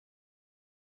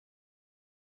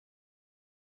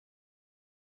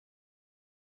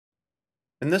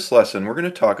In this lesson, we're going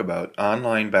to talk about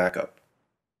online backup.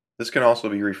 This can also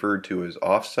be referred to as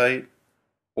offsite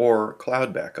or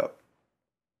cloud backup.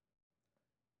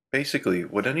 Basically,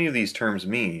 what any of these terms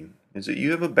mean is that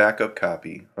you have a backup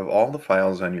copy of all the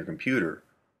files on your computer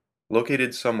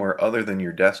located somewhere other than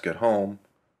your desk at home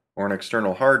or an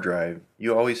external hard drive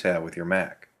you always have with your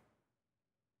Mac.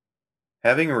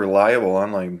 Having a reliable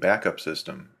online backup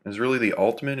system is really the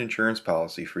ultimate insurance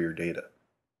policy for your data.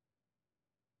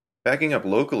 Backing up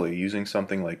locally using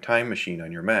something like Time Machine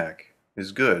on your Mac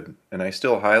is good, and I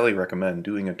still highly recommend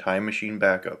doing a Time Machine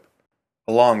backup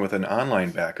along with an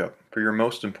online backup for your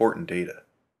most important data.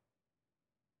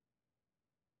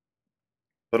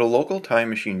 But a local Time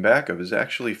Machine backup is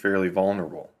actually fairly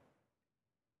vulnerable.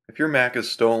 If your Mac is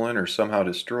stolen or somehow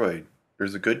destroyed,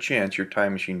 there's a good chance your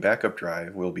Time Machine backup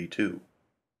drive will be too.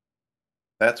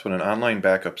 That's when an online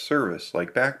backup service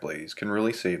like Backblaze can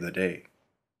really save the day.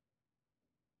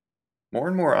 More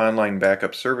and more online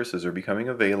backup services are becoming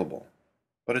available,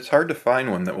 but it's hard to find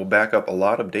one that will back up a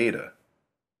lot of data.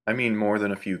 I mean more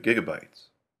than a few gigabytes,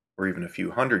 or even a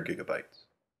few hundred gigabytes.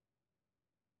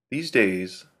 These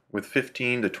days, with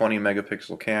 15 to 20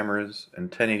 megapixel cameras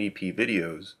and 1080p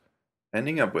videos,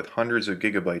 ending up with hundreds of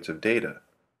gigabytes of data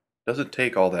doesn't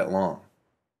take all that long.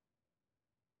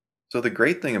 So the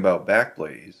great thing about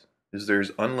Backblaze is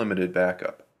there's unlimited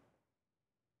backup.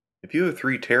 If you have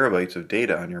 3 terabytes of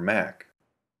data on your Mac,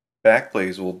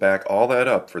 Backblaze will back all that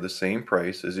up for the same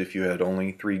price as if you had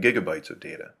only 3 gigabytes of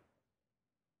data.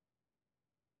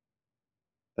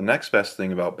 The next best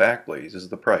thing about Backblaze is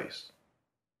the price.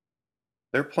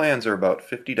 Their plans are about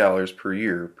 $50 per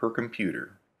year per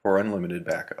computer for unlimited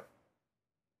backup.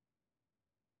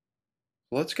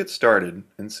 So let's get started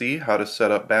and see how to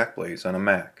set up Backblaze on a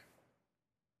Mac.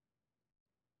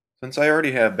 Since I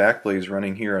already have Backblaze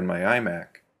running here on my iMac,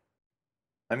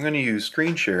 I'm going to use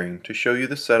screen sharing to show you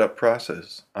the setup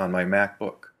process on my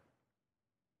MacBook.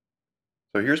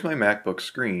 So here's my MacBook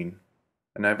screen,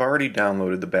 and I've already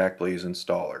downloaded the Backblaze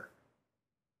installer.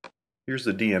 Here's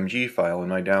the DMG file in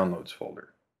my Downloads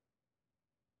folder.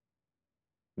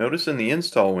 Notice in the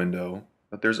install window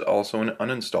that there's also an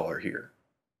uninstaller here.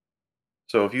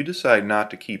 So if you decide not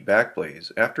to keep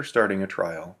Backblaze after starting a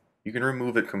trial, you can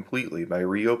remove it completely by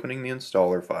reopening the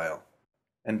installer file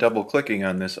and double-clicking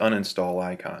on this uninstall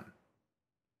icon.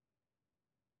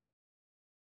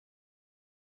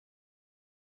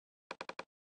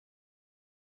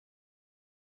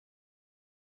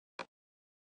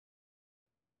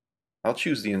 I'll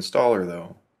choose the installer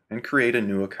though and create a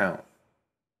new account.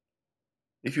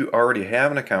 If you already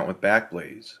have an account with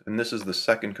Backblaze and this is the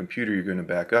second computer you're going to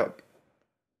back up,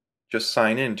 just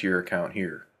sign in to your account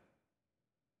here.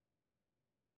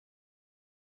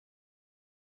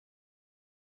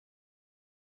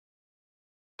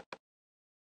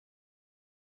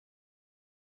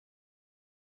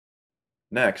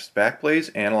 Next, Backblaze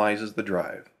analyzes the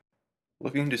drive,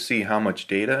 looking to see how much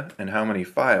data and how many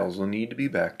files will need to be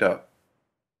backed up.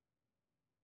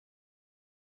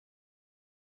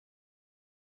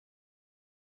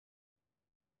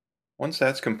 Once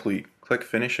that's complete, click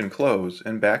Finish and Close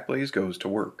and Backblaze goes to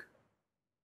work.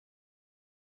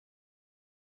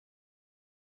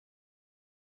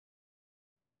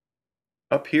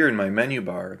 Up here in my menu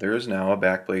bar, there is now a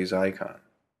Backblaze icon.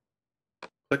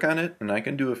 Click on it and I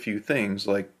can do a few things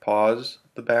like pause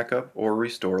the backup or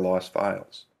restore lost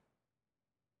files.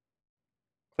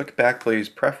 Click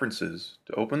Backblaze Preferences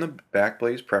to open the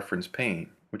Backblaze Preference pane,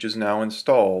 which is now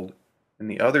installed in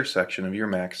the other section of your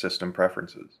Mac system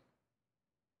preferences.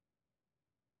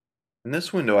 In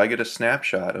this window I get a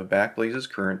snapshot of Backblaze's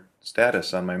current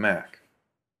status on my Mac.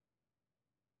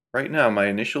 Right now my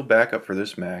initial backup for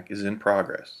this Mac is in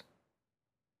progress.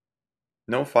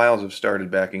 No files have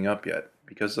started backing up yet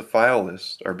because the file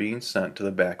lists are being sent to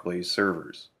the Backblaze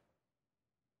servers.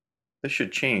 This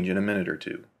should change in a minute or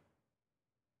two.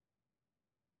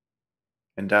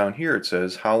 And down here it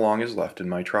says how long is left in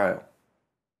my trial.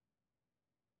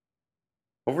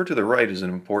 Over to the right is an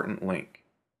important link.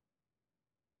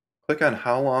 Click on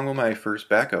how long will my first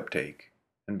backup take,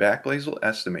 and Backblaze will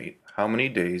estimate how many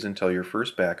days until your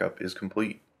first backup is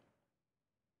complete.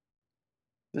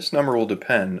 This number will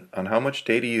depend on how much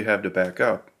data you have to back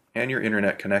up and your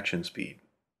internet connection speed.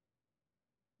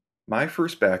 My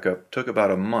first backup took about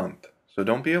a month, so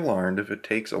don't be alarmed if it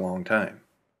takes a long time.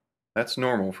 That's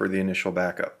normal for the initial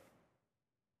backup.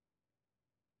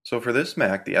 So for this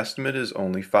Mac, the estimate is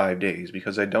only 5 days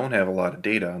because I don't have a lot of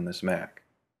data on this Mac.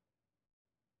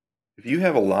 If you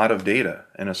have a lot of data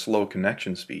and a slow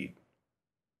connection speed,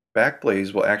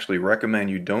 Backblaze will actually recommend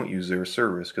you don't use their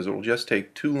service because it will just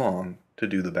take too long to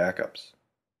do the backups.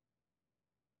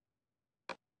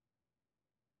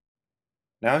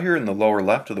 Now here in the lower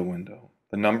left of the window,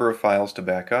 the number of files to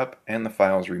back up and the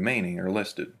files remaining are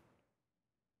listed.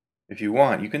 If you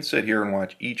want, you can sit here and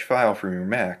watch each file from your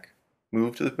Mac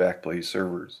move to the Backblaze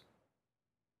servers.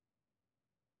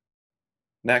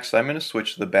 Next, I'm going to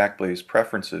switch to the Backblaze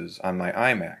preferences on my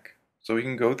iMac, so we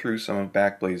can go through some of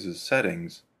Backblaze's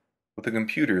settings with a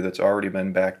computer that's already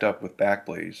been backed up with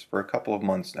Backblaze for a couple of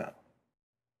months now.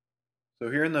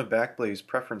 So here in the Backblaze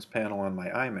preference panel on my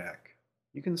iMac,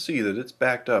 you can see that it's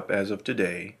backed up as of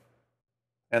today,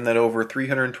 and that over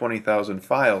 320,000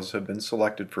 files have been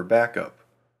selected for backup,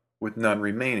 with none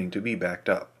remaining to be backed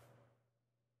up.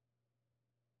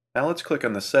 Now let's click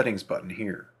on the Settings button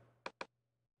here.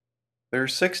 There are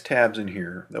 6 tabs in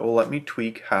here that will let me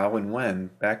tweak how and when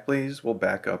Backblaze will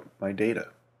back up my data.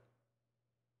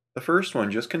 The first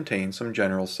one just contains some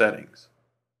general settings.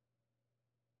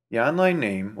 The online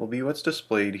name will be what's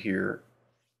displayed here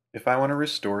if I want to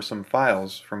restore some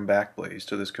files from Backblaze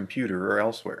to this computer or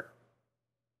elsewhere.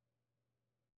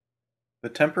 The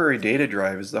temporary data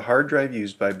drive is the hard drive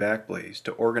used by Backblaze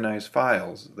to organize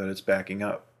files that it's backing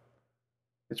up.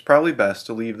 It's probably best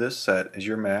to leave this set as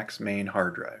your Mac's main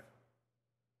hard drive.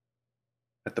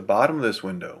 At the bottom of this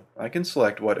window, I can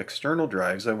select what external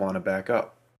drives I want to back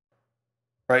up.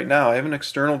 Right now I have an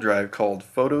external drive called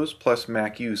Photos plus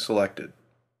MacU selected,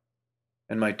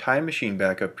 and my Time Machine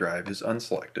backup drive is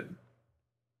unselected.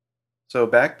 So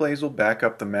Backblaze will back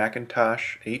up the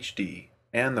Macintosh HD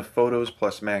and the Photos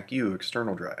plus MacU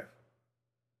external drive.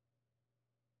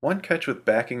 One catch with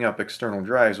backing up external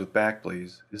drives with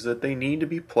Backblaze is that they need to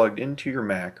be plugged into your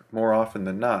Mac more often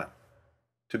than not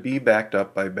to be backed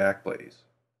up by Backblaze.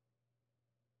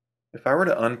 If I were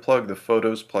to unplug the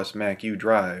Photos plus MacU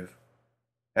drive,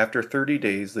 after 30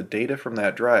 days the data from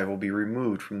that drive will be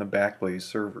removed from the Backblaze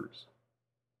servers.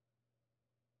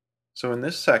 So in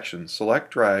this section, select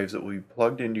drives that will be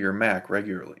plugged into your Mac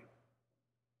regularly.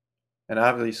 And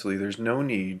obviously there's no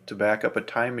need to back up a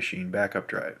Time Machine backup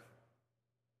drive.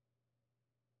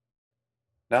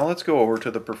 Now let's go over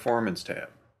to the Performance tab.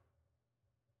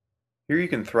 Here you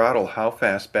can throttle how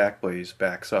fast Backblaze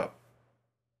backs up.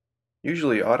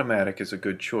 Usually automatic is a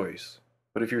good choice,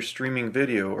 but if you're streaming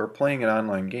video or playing an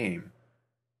online game,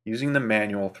 using the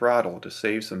manual throttle to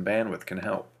save some bandwidth can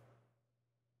help.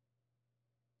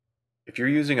 If you're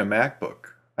using a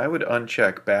MacBook, I would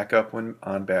uncheck backup when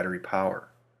on battery power.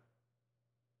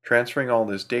 Transferring all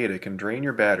this data can drain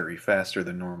your battery faster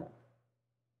than normal.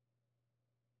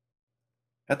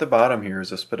 At the bottom here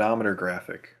is a speedometer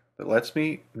graphic that lets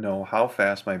me know how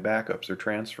fast my backups are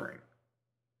transferring.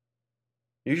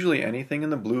 Usually anything in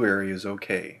the blue area is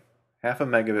okay, half a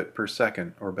megabit per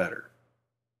second or better.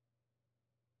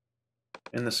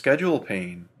 In the Schedule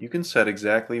pane, you can set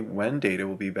exactly when data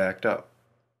will be backed up.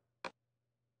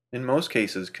 In most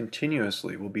cases,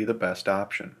 continuously will be the best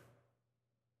option.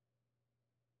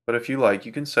 But if you like,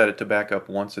 you can set it to back up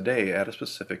once a day at a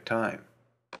specific time.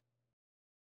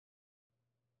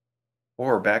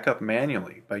 Or back up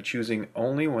manually by choosing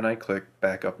only when I click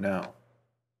Backup Now.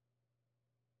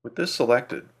 With this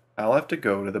selected, I'll have to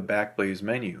go to the Backblaze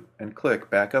menu and click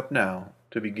Backup Now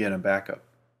to begin a backup.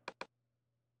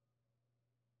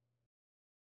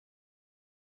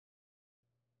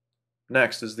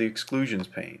 Next is the Exclusions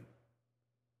pane.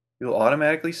 You'll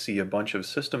automatically see a bunch of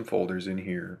system folders in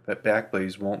here that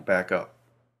Backblaze won't back up.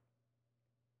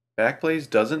 Backblaze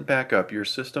doesn't back up your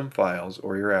system files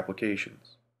or your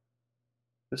applications.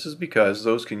 This is because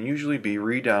those can usually be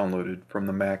re-downloaded from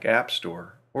the Mac App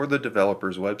Store or the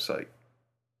developer's website.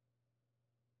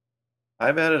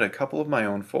 I've added a couple of my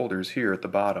own folders here at the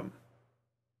bottom,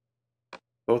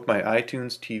 both my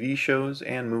iTunes TV shows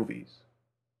and movies.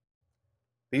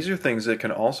 These are things that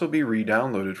can also be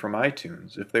re-downloaded from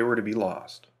iTunes if they were to be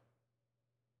lost.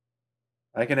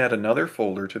 I can add another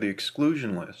folder to the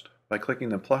exclusion list by clicking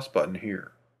the plus button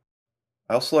here.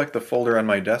 I'll select the folder on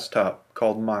my desktop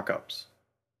called Mockups.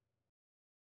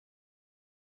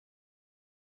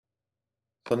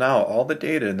 So now all the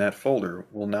data in that folder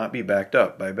will not be backed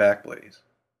up by Backblaze.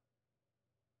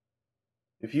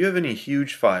 If you have any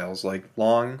huge files like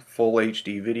long full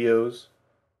HD videos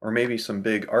or maybe some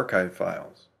big archive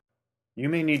files, you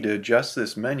may need to adjust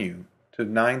this menu to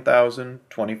 9,000,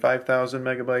 25,000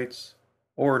 megabytes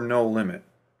or no limit,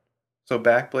 so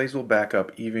Backblaze will back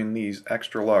up even these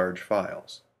extra large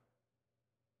files.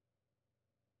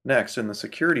 Next, in the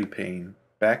Security pane,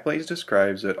 Backblaze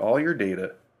describes that all your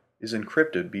data is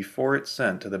encrypted before it's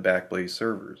sent to the Backblaze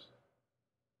servers.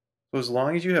 So as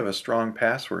long as you have a strong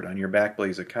password on your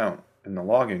Backblaze account and the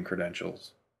login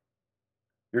credentials,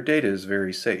 your data is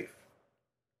very safe.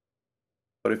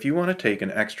 But if you want to take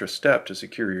an extra step to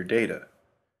secure your data,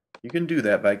 You can do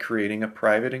that by creating a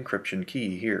private encryption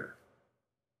key here.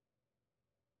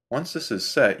 Once this is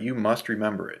set, you must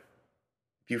remember it.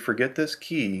 If you forget this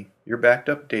key, your backed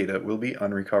up data will be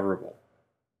unrecoverable.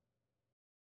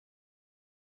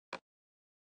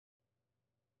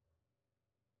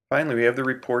 Finally, we have the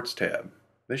Reports tab.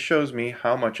 This shows me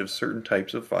how much of certain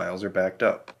types of files are backed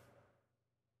up.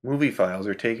 Movie files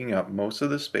are taking up most of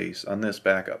the space on this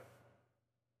backup.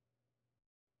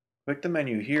 Click the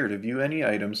menu here to view any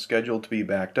items scheduled to be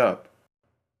backed up,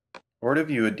 or to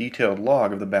view a detailed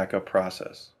log of the backup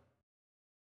process.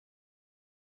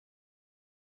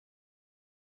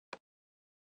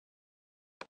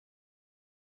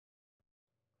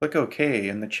 Click OK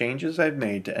and the changes I've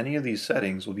made to any of these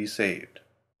settings will be saved.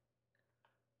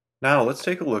 Now let's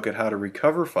take a look at how to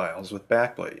recover files with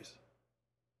Backblaze.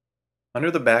 Under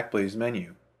the Backblaze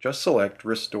menu, just select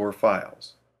Restore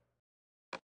Files.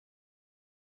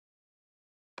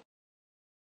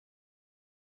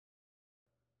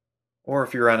 Or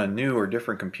if you're on a new or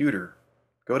different computer,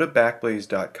 go to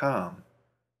backblaze.com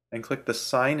and click the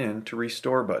Sign In to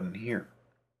Restore button here.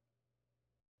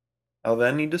 I'll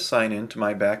then need to sign in to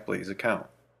my Backblaze account.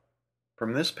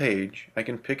 From this page, I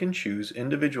can pick and choose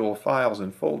individual files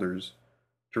and folders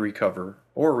to recover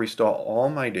or restore all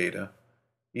my data,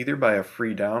 either by a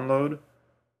free download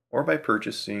or by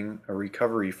purchasing a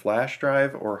recovery flash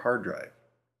drive or hard drive.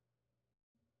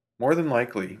 More than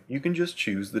likely, you can just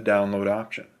choose the download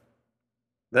option.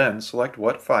 Then select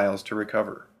what files to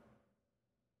recover.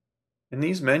 In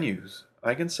these menus,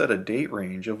 I can set a date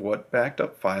range of what backed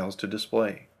up files to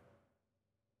display.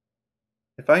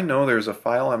 If I know there's a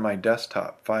file on my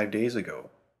desktop 5 days ago,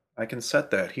 I can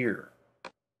set that here.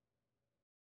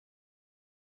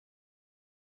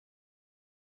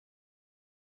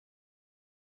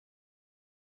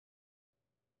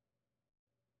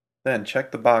 Then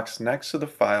check the box next to the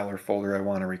file or folder I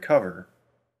want to recover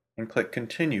and click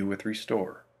Continue with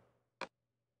Restore.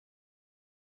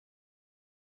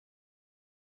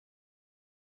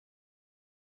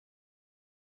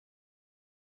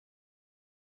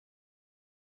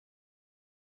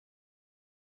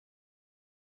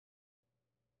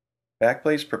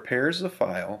 Backblaze prepares the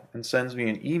file and sends me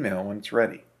an email when it's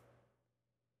ready.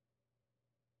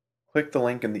 Click the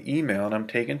link in the email and I'm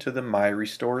taken to the My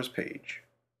Restores page.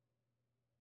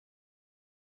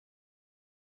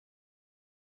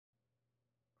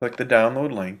 Click the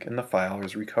download link and the file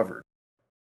is recovered.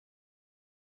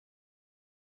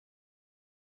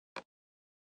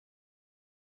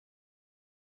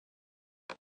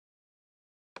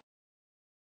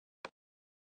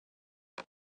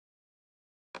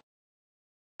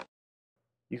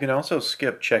 You can also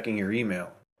skip checking your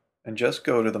email and just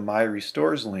go to the My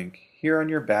Restores link here on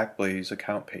your Backblaze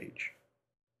account page.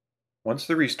 Once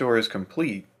the restore is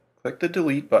complete, click the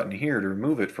Delete button here to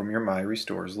remove it from your My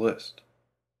Restores list.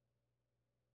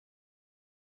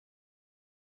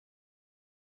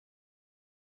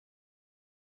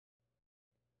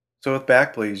 So with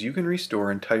Backblaze, you can restore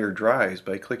entire drives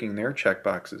by clicking their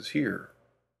checkboxes here,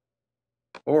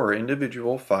 or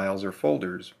individual files or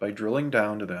folders by drilling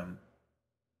down to them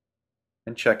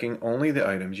and checking only the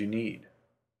items you need.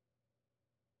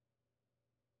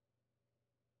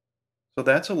 So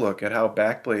that's a look at how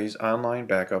Backblaze Online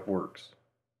Backup works.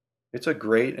 It's a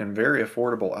great and very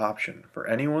affordable option for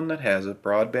anyone that has a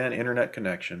broadband internet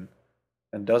connection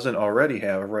and doesn't already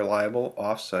have a reliable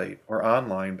off-site or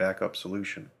online backup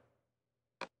solution.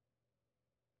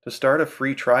 To start a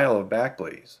free trial of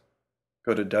Backblaze,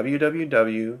 go to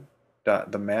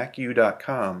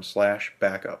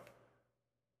www.themacu.com/backup.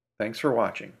 Thanks for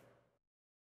watching.